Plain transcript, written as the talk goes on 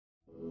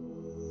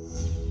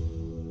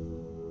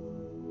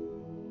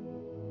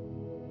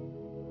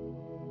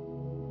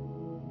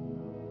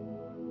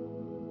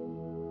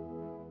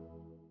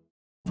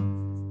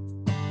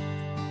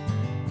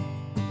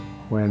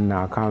when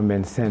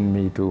Carmen sent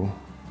me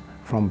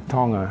from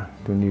Tonga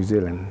to New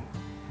Zealand.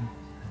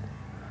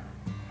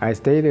 I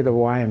stayed at the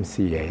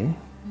YMCA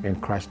in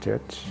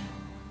Christchurch,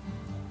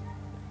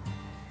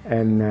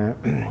 and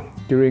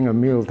during a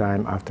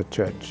mealtime after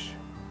church,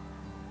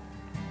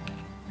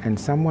 and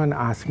someone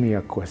asked me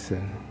a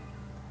question,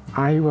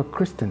 "Are you a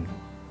Christian?"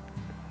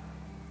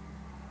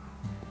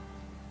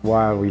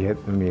 While we had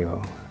the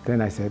meal.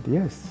 Then I said,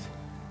 "Yes."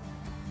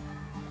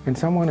 And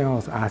someone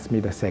else asked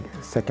me the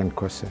second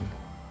question,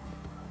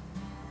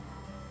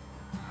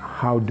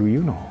 "How do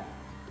you know?"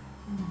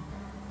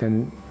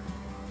 Then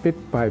bit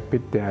by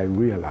bit I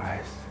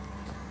realized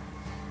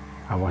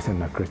I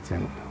wasn't a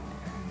Christian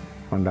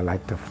on the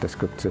light of the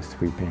scriptures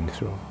we've been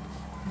through.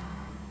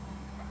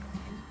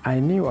 I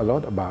knew a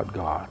lot about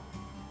God,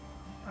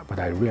 but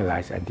I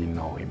realized I didn't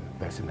know Him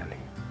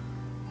personally.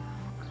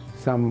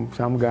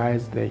 Some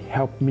guys, they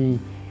helped me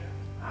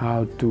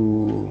how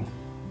to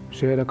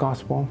share the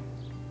gospel,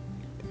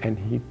 and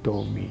he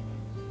told me,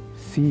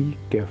 "See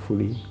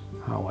carefully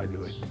how I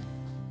do it,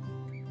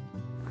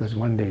 because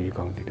one day you're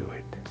going to do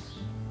it."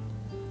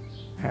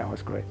 That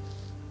was great.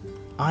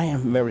 I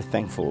am very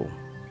thankful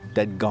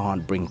that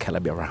God bring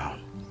Caleb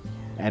around.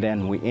 And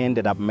then we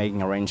ended up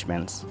making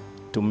arrangements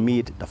to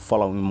meet the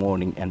following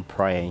morning and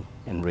pray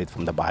and read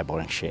from the Bible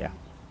and share.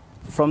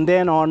 From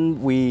then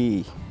on,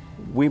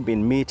 we've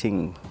been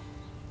meeting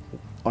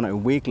on a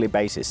weekly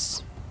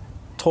basis,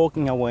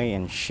 talking away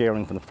and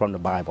sharing from the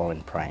Bible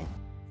and praying.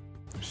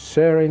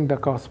 Sharing the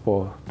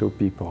gospel to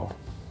people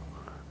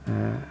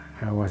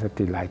was a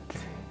delight,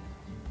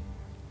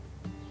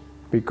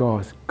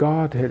 because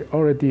God had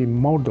already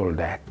modeled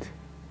that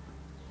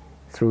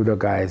through the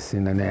guys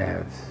in the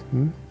Navs.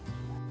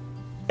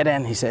 And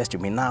then he says to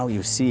me, "Now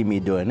you see me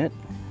doing it,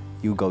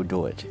 you go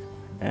do it."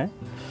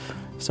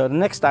 So the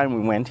next time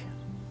we went,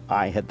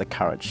 I had the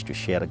courage to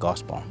share the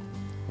gospel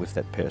with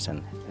that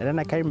person. And then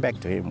I came back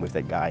to him with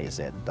that guy and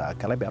said,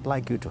 "Caleb, I'd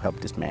like you to help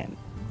this man.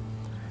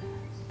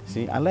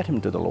 See, I led him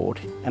to the Lord,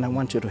 and I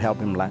want you to help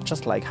him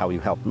just like how you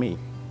helped me."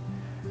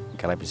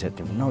 Caleb said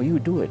to me, "No, you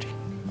do it."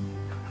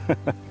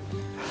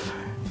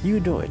 "You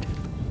do it."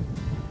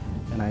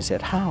 And I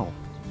said, "How?"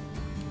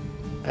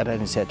 And then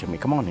he said to me,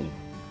 "Come on in."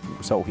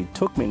 So he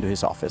took me into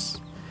his office.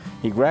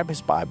 He grabbed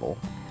his Bible.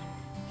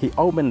 He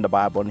opened the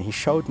Bible and he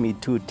showed me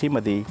 2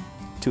 Timothy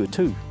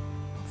 2:2.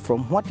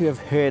 "From what you have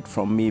heard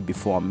from me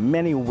before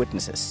many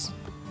witnesses,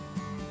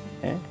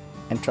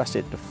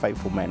 entrusted to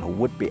faithful men who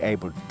would be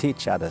able to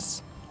teach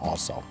others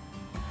also.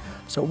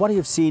 So what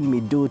you've seen me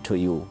do to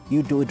you,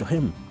 you do it to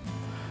him."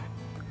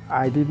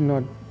 I did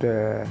not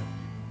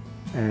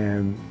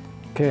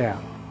care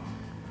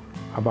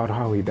about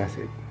how he does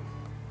it.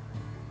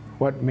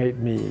 What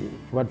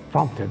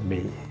prompted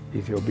me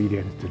is the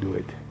obedience to do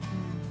it.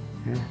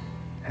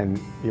 And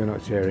you're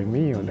not sharing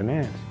me on the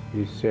net,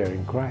 you're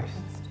sharing Christ.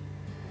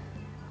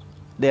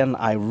 Then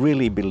I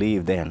really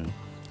believe then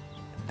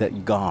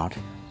that God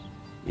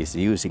is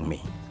using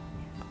me.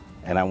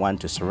 And I want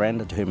to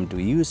surrender to Him to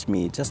use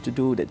me just to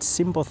do that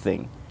simple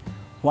thing.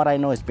 What I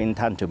know has been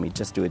done to me,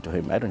 just do it to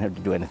Him. I don't have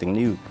to do anything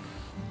new.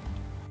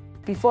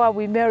 Before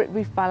we married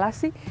with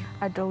Palasi,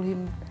 I told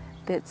him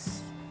that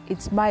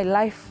it's my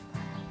life,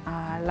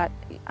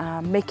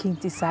 making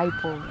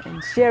disciples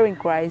and sharing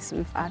Christ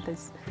with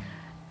others.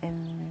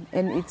 And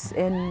it's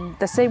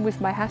the same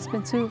with my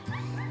husband too.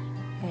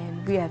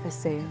 And we are the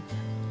same.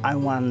 I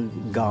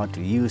want God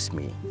to use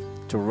me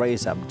to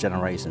raise up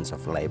generations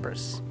of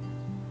laborers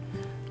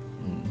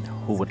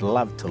who would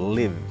love to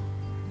live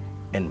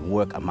and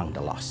work among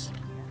the lost.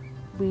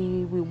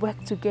 We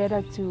work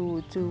together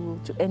to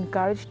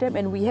encourage them,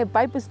 and we have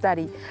Bible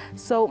study.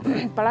 So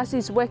Palasi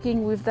is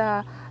working with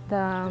the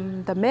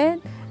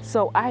men,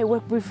 so I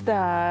work with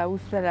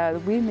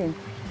the women.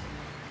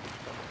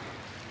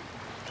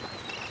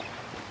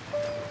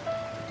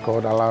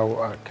 God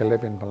allowed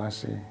Caleb and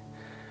Palasi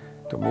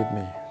to meet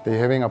me. They're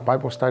having a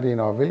Bible study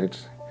in our village,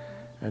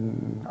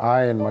 and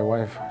I and my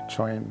wife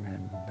joined,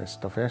 and that's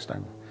the first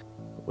time.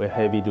 We're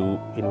happy to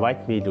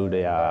invite me to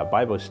their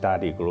Bible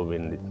study group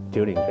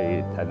during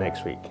the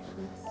next week.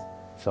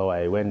 So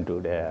I went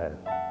to their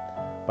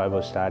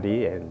Bible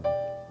study, and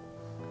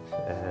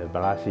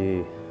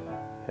Palasi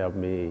helped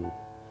me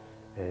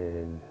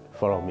and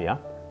followed me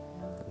up.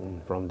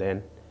 And from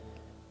then,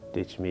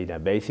 teach me the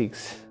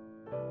basics.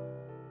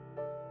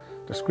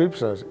 The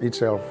scriptures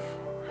itself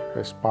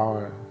has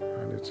power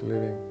and it's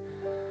living.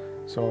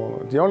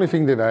 So the only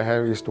thing that I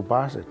have is to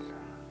pass it,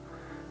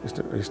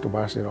 is to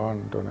pass it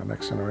on to the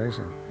next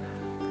generation.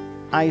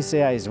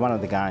 Isaiah is one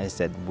of the guys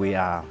that we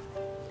are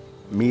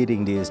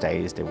meeting these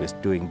days, that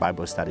we're doing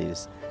Bible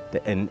studies,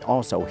 and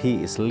also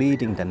he is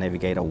leading the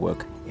Navigator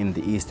work in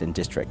the Eastern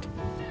District.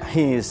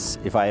 He is,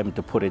 if I am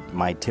to put it,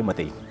 my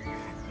Timothy.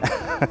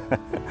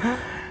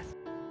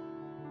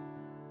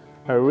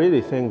 I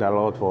really thank the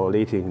Lord for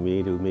leading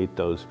me to meet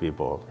those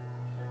people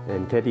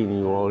and getting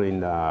involved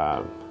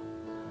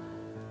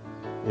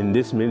in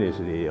this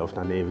ministry of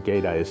the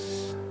Navigator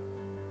is,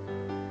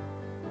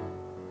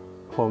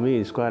 for me,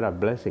 it's quite a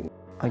blessing.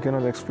 I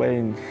cannot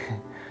explain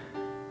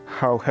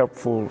how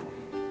helpful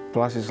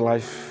Palasi's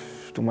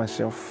life to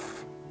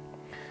myself,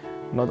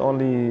 not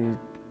only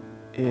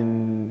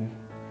in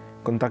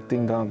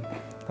conducting the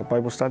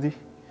Bible study,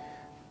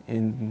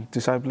 in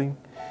discipling,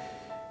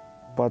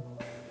 but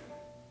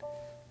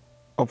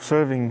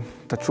observing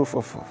the truth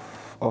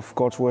of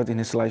God's word in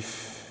his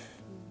life.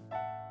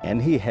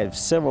 And he had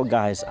several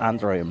guys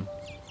under him,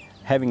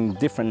 having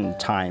different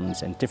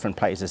times and different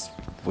places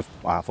with,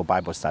 for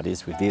Bible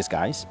studies with these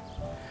guys.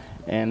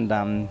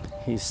 And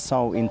he's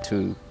so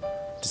into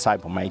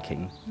disciple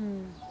making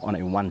on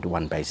a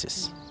one-to-one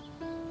basis.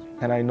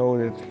 And I know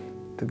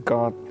that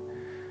God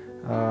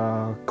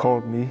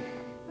called me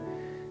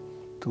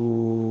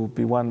to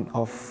be one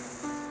of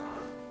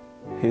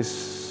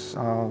his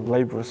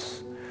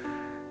laborers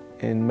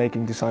in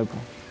making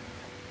disciples.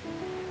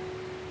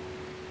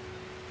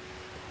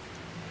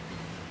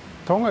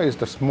 Tonga is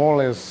the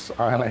smallest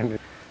island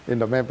in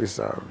the map. It's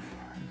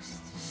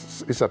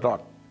a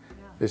dot.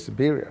 It's a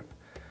period.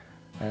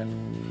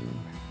 And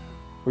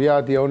we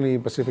are the only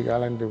Pacific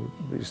island that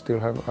we still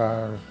have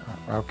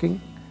our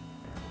king.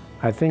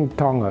 I think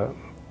Tonga,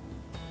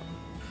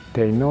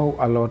 they know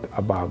a lot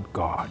about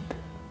God,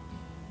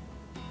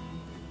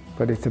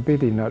 but it's a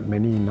pity not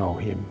many know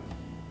him.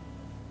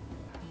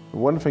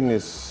 One thing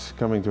is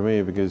coming to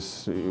me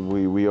because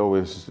we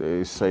always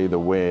say the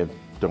word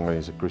Tonga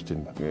is a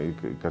Christian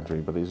country,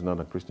 but it's not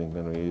a Christian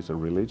country, it's a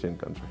religion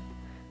country.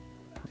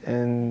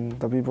 And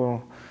the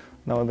people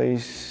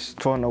nowadays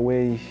thrown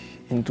away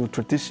into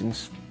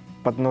traditions,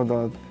 but not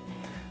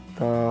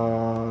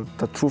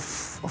the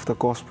truth of the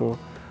gospel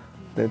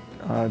that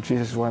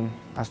Jesus wants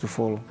us to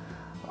follow.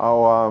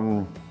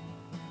 Our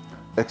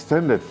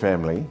extended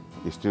family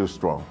is still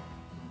strong.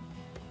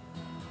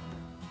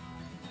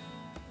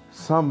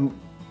 Some,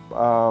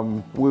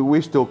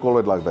 we still call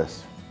it like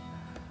this.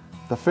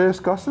 The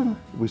first cousin,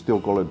 we still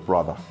call it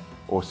brother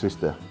or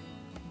sister.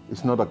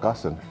 It's not a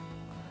cousin.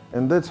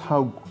 And that's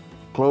how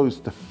close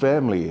the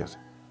family is.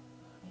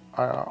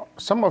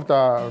 Some of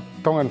the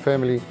Tongan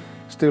family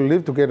still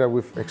live together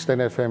with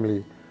extended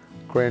family.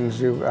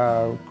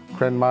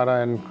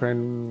 Grandmother and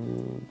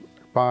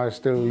grandpa are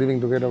still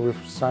living together with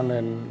son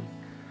and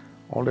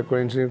all the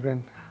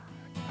grandchildren.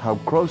 How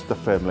close the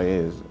family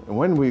is. And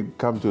when we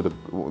come to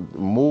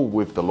move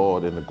with the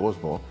Lord in the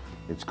gospel,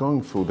 it's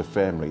going through the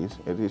families.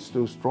 It is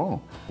still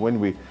strong. When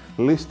we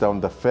list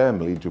down the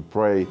family to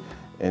pray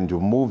and to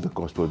move the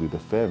gospel to the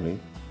family,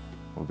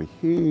 there will be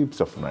heaps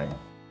of rain.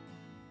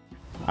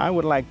 I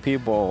would like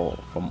people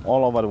from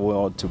all over the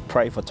world to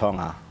pray for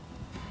Tonga,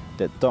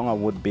 that Tonga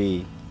would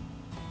be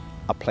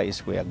a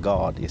place where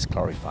God is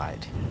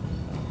glorified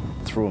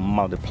through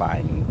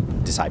multiplying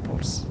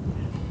disciples.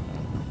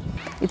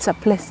 It's a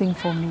blessing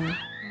for me.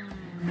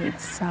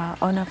 It's an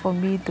honor for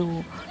me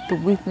to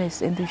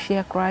witness and to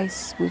share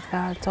Christ with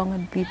the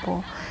Tongan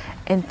people,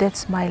 and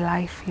that's my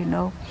life, you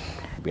know.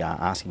 We are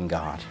asking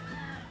God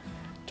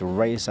to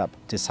raise up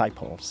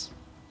disciples,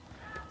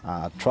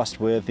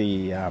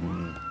 trustworthy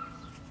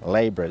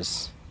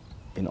laborers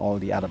in all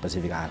the other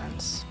Pacific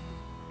islands.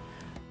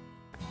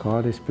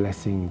 God is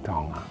blessing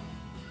Tonga,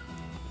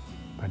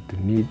 but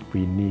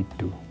we need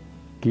to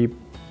keep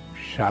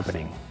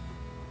sharpening.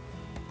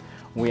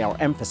 We are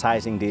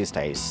emphasizing these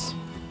days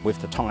with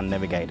the Tonga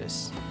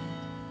Navigators.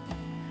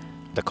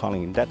 The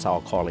calling, that's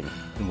our calling,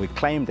 and we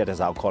claim that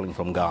as our calling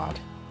from God,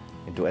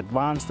 and to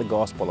advance the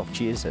gospel of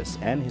Jesus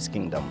and his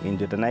kingdom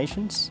into the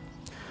nations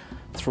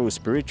through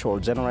spiritual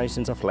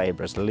generations of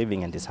laborers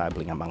living and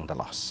discipling among the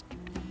lost.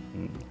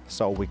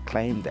 So we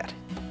claim that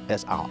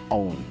as our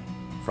own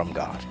from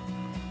God.